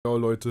Ja,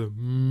 Leute,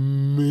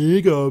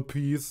 mega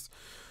Peace.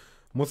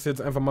 Muss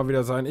jetzt einfach mal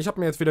wieder sein. Ich habe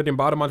mir jetzt wieder den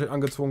Bademantel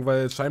angezogen,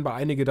 weil scheinbar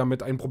einige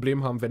damit ein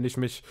Problem haben, wenn ich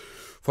mich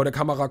vor der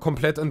Kamera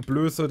komplett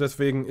entblöße.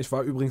 Deswegen, ich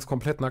war übrigens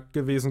komplett nackt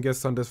gewesen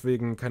gestern,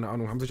 deswegen, keine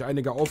Ahnung, haben sich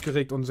einige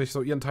aufgeregt und sich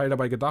so ihren Teil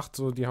dabei gedacht.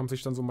 So, die haben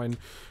sich dann so meinen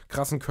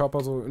krassen Körper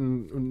so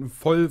in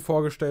voll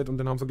vorgestellt und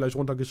dann haben sie gleich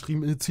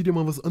runtergeschrieben, zieh dir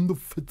mal was an, du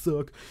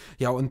Fettsack.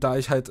 Ja, und da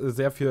ich halt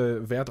sehr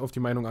viel Wert auf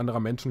die Meinung anderer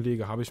Menschen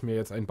lege, habe ich mir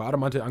jetzt einen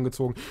Bademantel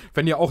angezogen.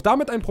 Wenn ihr auch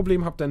damit ein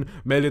Problem habt, dann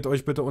meldet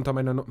euch bitte unter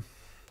meiner...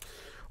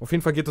 Auf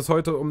jeden Fall geht es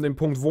heute um den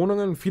Punkt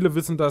Wohnungen. Viele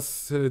wissen,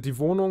 dass die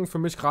Wohnung für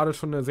mich gerade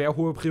schon eine sehr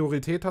hohe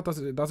Priorität hat,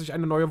 dass ich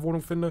eine neue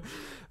Wohnung finde.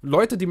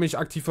 Leute, die mich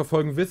aktiv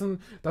verfolgen,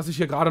 wissen, dass ich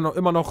hier gerade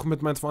immer noch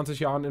mit meinen 20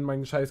 Jahren in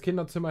meinem scheiß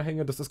Kinderzimmer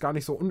hänge. Das ist gar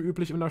nicht so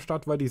unüblich in der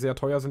Stadt, weil die sehr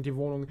teuer sind, die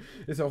Wohnungen.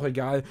 Ist ja auch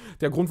egal.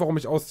 Der Grund, warum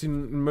ich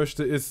ausziehen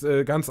möchte, ist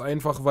ganz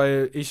einfach,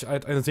 weil ich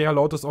halt ein sehr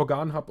lautes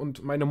Organ habe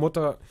und meine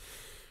Mutter...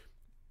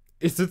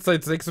 Ich sitze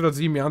seit 6 oder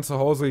 7 Jahren zu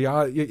Hause,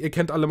 ja, ihr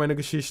kennt alle meine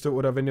Geschichte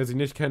oder wenn ihr sie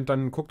nicht kennt,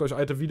 dann guckt euch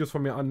alte Videos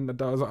von mir an,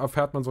 da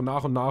erfährt man so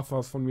nach und nach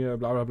was von mir,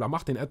 bla bla bla,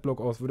 macht den Adblock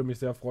aus, würde mich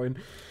sehr freuen.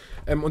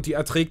 Und die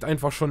erträgt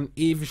einfach schon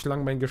ewig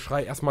lang mein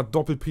Geschrei, erstmal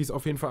Doppelpeace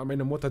auf jeden Fall an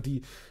meine Mutter,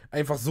 die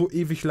einfach so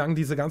ewig lang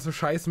diese ganze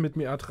Scheiße mit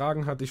mir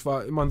ertragen hat. Ich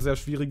war immer ein sehr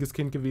schwieriges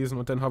Kind gewesen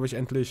und dann habe ich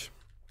endlich...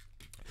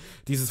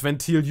 dieses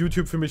Ventil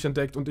YouTube für mich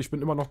entdeckt und ich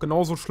bin immer noch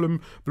genauso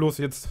schlimm, bloß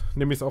jetzt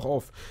nehme ich es auch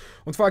auf.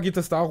 Und zwar geht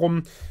es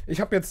darum,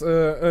 ich habe jetzt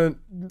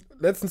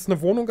letztens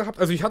eine Wohnung gehabt,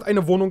 also ich hatte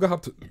eine Wohnung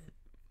gehabt,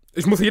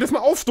 ich muss jedes Mal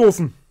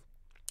aufstoßen.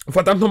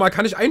 Verdammt nochmal,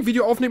 kann ich ein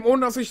Video aufnehmen,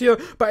 ohne dass ich hier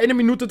bei 1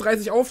 Minute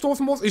 30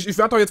 aufstoßen muss? Ich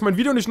werde doch jetzt mein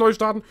Video nicht neu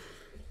starten.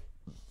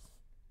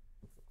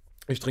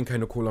 Ich trinke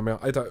keine Cola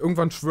mehr. Alter,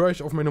 irgendwann schwöre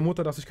ich auf meine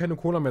Mutter, dass ich keine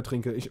Cola mehr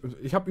trinke.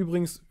 Ich habe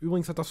übrigens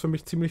hat das für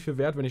mich ziemlich viel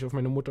Wert, wenn ich auf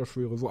meine Mutter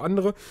schwöre. So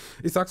andere,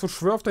 ich sag so,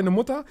 schwör auf deine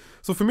Mutter.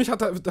 So für mich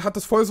hat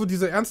das voll so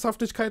diese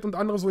Ernsthaftigkeit und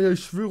andere so, ja,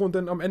 ich schwöre und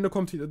dann am Ende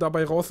kommt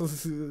dabei raus,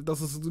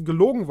 dass es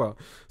gelogen war.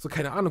 So,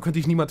 keine Ahnung, könnte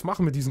ich niemals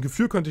machen. Mit diesem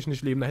Gefühl könnte ich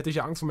nicht leben. Da hätte ich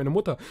ja Angst vor meiner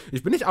Mutter.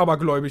 Ich bin nicht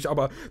abergläubig,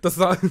 aber das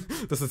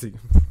ist sie.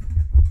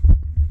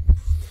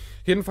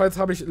 Jedenfalls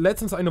habe ich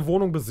letztens eine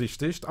Wohnung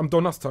besichtigt, am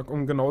Donnerstag,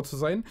 um genau zu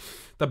sein.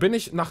 Da bin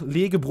ich nach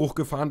Legebruch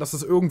gefahren, das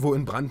ist irgendwo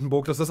in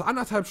Brandenburg, das ist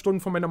 1,5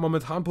 Stunden von meiner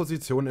momentanen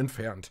Position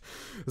entfernt.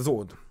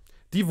 So,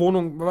 die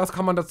Wohnung, was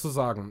kann man dazu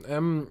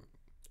sagen?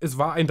 Es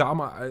war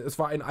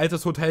ein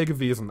altes Hotel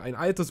gewesen, ein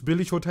altes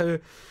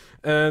Billighotel.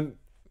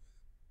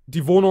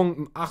 Die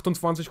Wohnung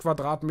 28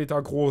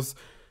 Quadratmeter groß,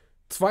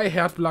 2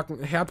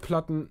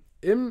 Herdplatten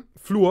im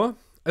Flur.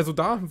 Also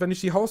da, wenn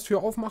ich die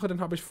Haustür aufmache, dann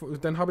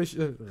habe ich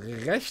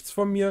rechts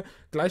von mir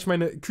gleich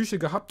meine Küche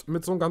gehabt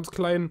mit so einem ganz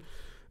kleinen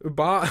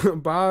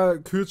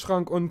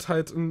Kühlschrank und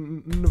halt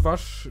eine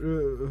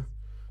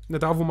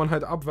da wo man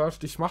halt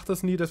abwascht. Ich mache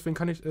das nie, deswegen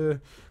kann ich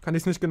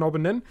es nicht genau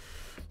benennen.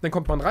 Dann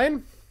kommt man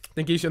rein,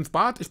 dann gehe ich ins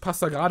Bad, ich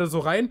passe da gerade so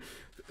rein,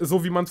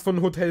 so wie man es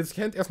von Hotels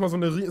kennt, erstmal so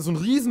ein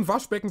riesen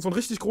Waschbecken, so ein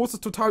richtig großes,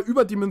 total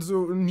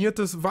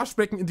überdimensioniertes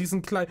Waschbecken in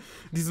diesem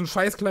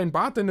scheiß kleinen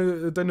Bad,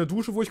 deine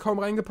Dusche, wo ich kaum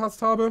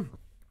reingepasst habe.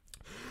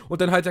 Und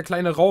dann halt der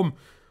kleine Raum,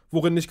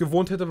 worin ich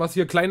gewohnt hätte, was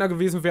hier kleiner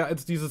gewesen wäre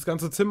als dieses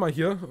ganze Zimmer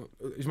hier.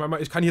 Ich meine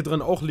mal, ich kann hier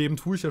drin auch leben,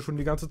 tue ich ja schon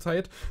die ganze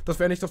Zeit. Das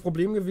wäre nicht das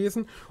Problem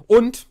gewesen.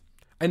 Und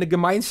eine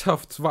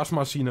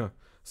Gemeinschaftswaschmaschine.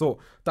 So,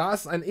 da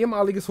es ein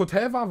ehemaliges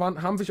Hotel war,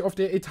 haben sich auf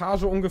der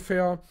Etage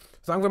ungefähr,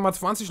 sagen wir mal,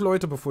 20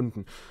 Leute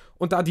befunden.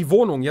 Und da die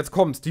Wohnung, jetzt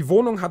kommt's, die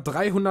Wohnung hat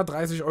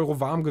 330 €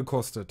 warm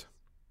gekostet.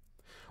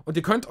 Und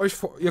ihr könnt euch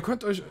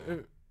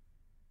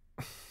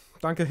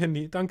danke,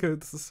 Handy, danke.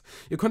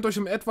 Ihr könnt euch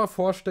in etwa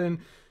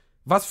vorstellen,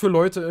 was für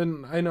Leute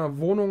in einer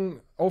Wohnung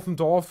auf dem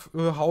Dorf,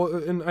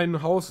 in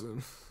einem Haus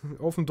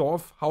auf dem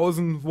Dorf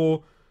hausen,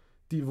 wo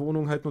die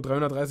Wohnung halt nur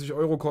 330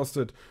 €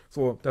 kostet.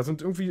 So, da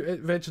sind irgendwie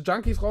welche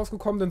Junkies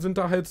rausgekommen, dann sind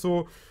da halt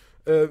so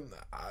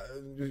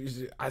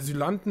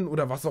Asylanten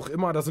oder was auch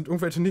immer, da sind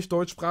irgendwelche nicht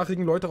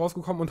deutschsprachigen Leute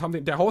rausgekommen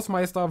und der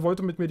Hausmeister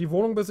wollte mit mir die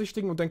Wohnung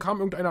besichtigen und dann kam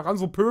irgendeiner ran,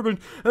 so pöbelnd,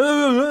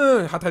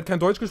 hat halt kein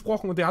Deutsch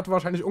gesprochen und der hatte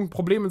wahrscheinlich irgendein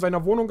Problem in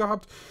seiner Wohnung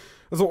gehabt.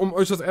 So, um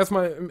euch das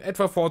erstmal in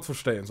etwa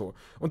vorzustellen, so.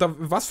 Und da,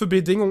 was für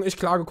Bedingungen ich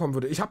klargekommen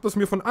würde. Ich habe das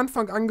mir von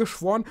Anfang an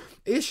geschworen,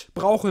 ich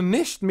brauche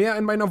nicht mehr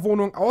in meiner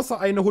Wohnung, außer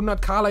eine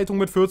 100K-Leitung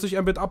mit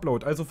 40 Mbit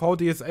Upload. Also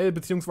VDSL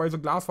bzw.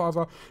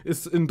 Glasfaser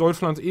ist in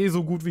Deutschland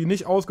so gut wie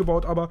nicht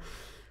ausgebaut, aber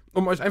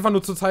um euch einfach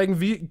nur zu zeigen,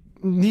 wie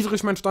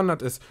niedrig mein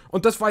Standard ist.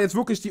 Und das war jetzt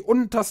wirklich die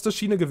unterste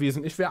Schiene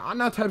gewesen. Ich wäre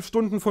 1,5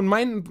 Stunden von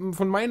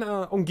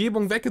meiner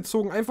Umgebung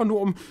weggezogen, einfach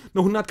nur um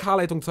eine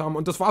 100K-Leitung zu haben.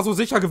 Und das war so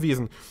sicher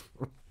gewesen.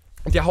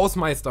 Der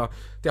Hausmeister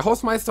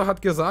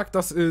hat gesagt,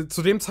 dass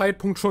zu dem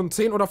Zeitpunkt schon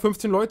 10 oder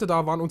 15 Leute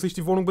da waren und sich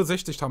die Wohnung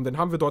besichtigt haben. Dann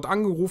haben wir dort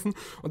angerufen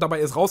und dabei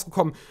ist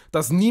rausgekommen,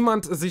 dass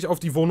niemand sich auf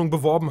die Wohnung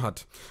beworben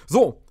hat.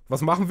 So,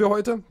 was machen wir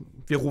heute?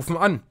 Wir rufen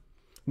an.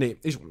 Nee,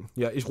 ich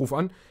rufe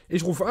an.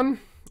 Ich rufe an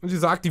und sie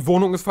sagt, die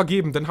Wohnung ist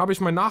vergeben. Dann habe ich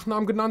meinen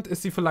Nachnamen genannt,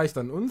 ist sie vielleicht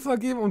an uns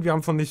vergeben und wir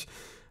haben von nicht...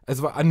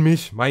 Also an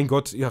mich, mein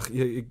Gott,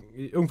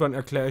 irgendwann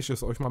erkläre ich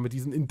es euch mal mit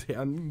diesen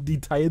internen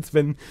Details,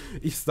 wenn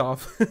ich es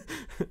darf.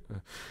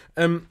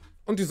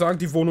 Und die sagen,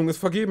 die Wohnung ist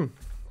vergeben.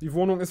 Die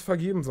Wohnung ist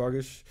vergeben, sage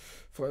ich.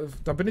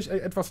 Da bin ich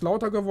etwas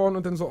lauter geworden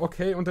und dann so,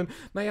 okay, und dann,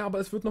 naja, aber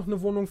es wird noch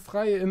eine Wohnung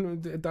frei.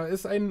 Da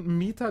ist ein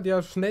Mieter,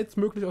 der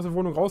schnellstmöglich aus der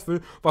Wohnung raus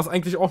will, was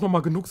eigentlich auch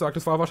nochmal genug sagt.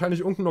 Das war wahrscheinlich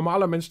irgendein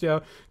normaler Mensch,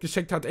 der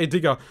gecheckt hat, ey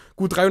Digga,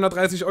 gut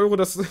 330 Euro,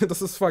 das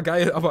ist zwar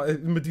geil, aber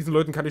mit diesen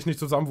Leuten kann ich nicht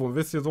zusammenwohnen.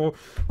 Wisst ihr, so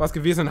was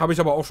gewesen, dann habe ich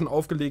aber auch schon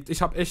aufgelegt.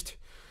 Ich habe echt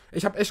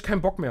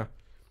keinen Bock mehr.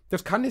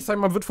 Das kann nicht sein,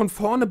 man wird von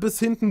vorne bis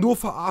hinten nur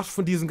verarscht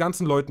von diesen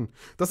ganzen Leuten.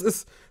 Das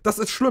ist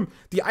schlimm.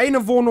 Die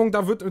eine Wohnung,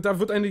 da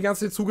wird einem die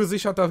ganze Zeit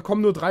zugesichert, da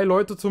kommen nur 3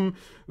 Leute zum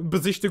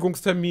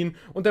Besichtigungstermin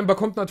und dann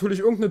bekommt natürlich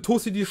irgendeine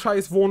Tussi die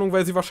Scheißwohnung,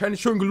 weil sie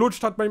wahrscheinlich schön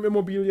gelutscht hat beim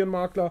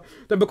Immobilienmakler.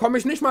 Dann bekomme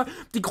ich nicht mal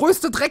die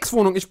größte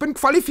Dreckswohnung. Ich bin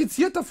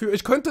qualifiziert dafür.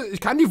 Ich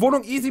kann die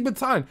Wohnung easy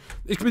bezahlen.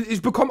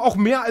 Ich bekomme auch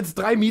mehr als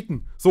 3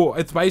 Mieten. So,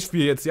 als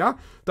Beispiel jetzt, ja?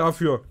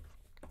 Dafür.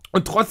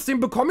 Und trotzdem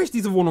bekomme ich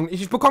diese Wohnung.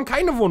 Ich bekomme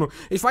keine Wohnung.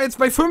 Ich war jetzt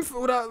bei 5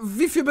 oder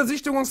wie viel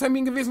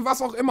Besichtigungstermin gewesen,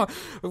 was auch immer.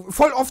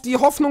 Voll oft die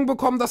Hoffnung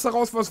bekommen, dass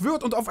daraus was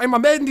wird und auf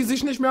einmal melden die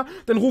sich nicht mehr.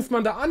 Dann ruft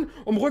man da an,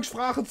 um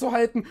Rücksprache zu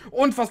halten.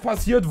 Und was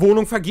passiert?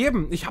 Wohnung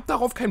vergeben. Ich habe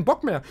darauf keinen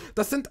Bock mehr.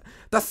 Das sind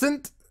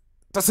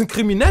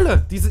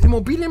Kriminelle. Diese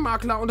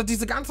Immobilienmakler und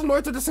diese ganzen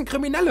Leute, das sind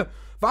Kriminelle.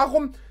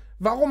 Warum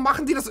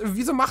machen die das,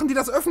 wieso machen die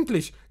das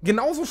öffentlich?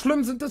 Genauso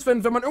schlimm sind es,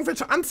 wenn man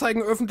irgendwelche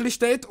Anzeigen öffentlich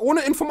stellt,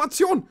 ohne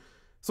Information.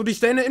 So, die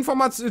stellen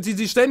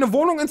die stellen eine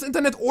Wohnung ins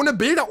Internet ohne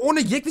Bilder, ohne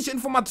jegliche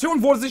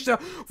Information,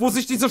 wo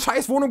sich diese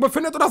Scheißwohnung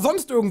befindet oder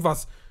sonst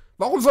irgendwas.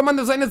 Warum soll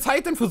man seine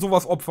Zeit denn für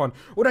sowas opfern?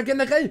 Oder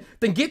generell,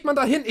 dann geht man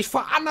da hin, ich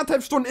fahre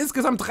 1,5 Stunden,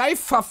 insgesamt 3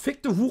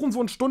 verfickte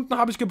Hurensohn-Stunden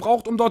habe ich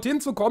gebraucht, um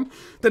dorthin zu kommen,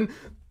 denn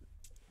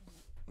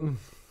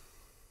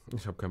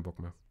ich habe keinen Bock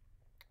mehr.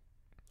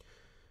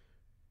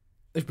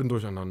 Ich bin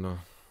durcheinander.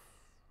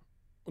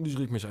 Und ich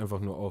reg mich einfach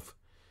nur auf.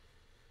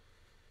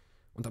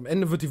 Und am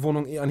Ende wird die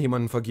Wohnung an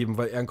jemanden vergeben,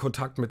 weil er einen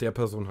Kontakt mit der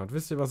Person hat.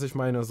 Wisst ihr, was ich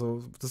meine?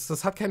 So,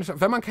 das hat keine Chance.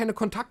 Wenn man keine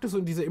Kontakte so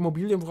in dieser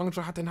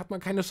Immobilienbranche hat, dann hat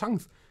man keine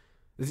Chance.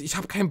 Ich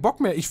habe keinen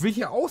Bock mehr. Ich will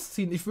hier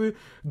ausziehen. Ich will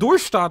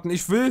durchstarten.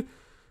 Ich will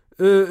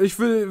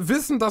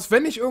wissen, dass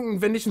wenn ich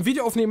ein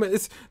Video aufnehme,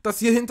 ist, dass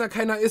hier hinter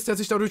keiner ist, der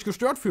sich dadurch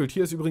gestört fühlt.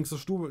 Hier ist übrigens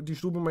die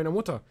Stube meiner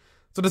Mutter.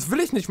 So, das will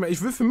ich nicht mehr.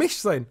 Ich will für mich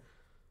sein.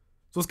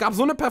 So, es gab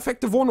so eine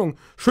perfekte Wohnung.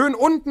 Schön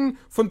unten,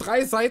 von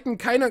 3 Seiten,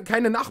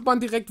 keine Nachbarn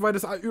direkt, weil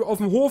das auf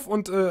dem Hof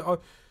und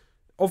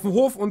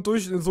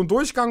durch so ein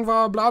Durchgang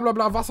war, bla bla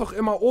bla, was auch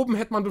immer. Oben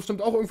hätte man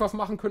bestimmt auch irgendwas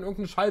machen können,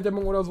 irgendeine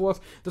Schalldämmung oder sowas.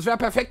 Das wäre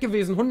perfekt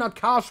gewesen.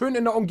 100.000, schön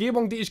in der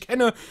Umgebung, die ich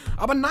kenne.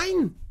 Aber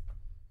nein!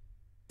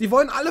 Die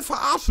wollen alle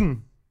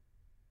verarschen.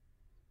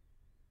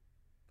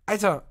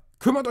 Alter,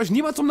 kümmert euch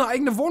niemals um eine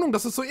eigene Wohnung,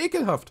 das ist so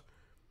ekelhaft.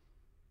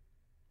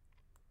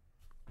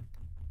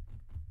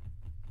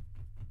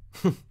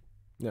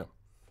 Ja.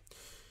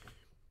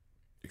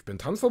 Ich bin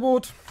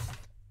Tanzverbot.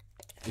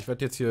 Ich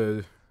werde jetzt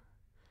hier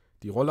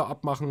die Rolle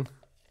abmachen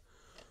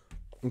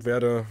und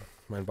werde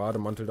meinen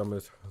Bademantel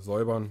damit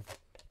säubern.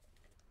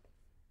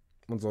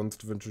 Und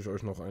sonst wünsche ich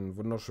euch noch einen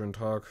wunderschönen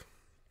Tag.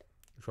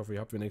 Ich hoffe, ihr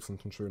habt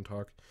wenigstens einen schönen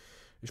Tag.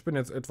 Ich bin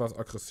jetzt etwas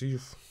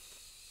aggressiv.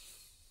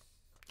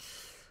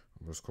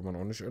 Aber das kann man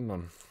auch nicht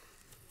ändern.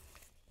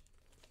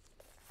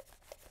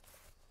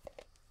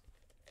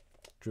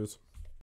 Tschüss.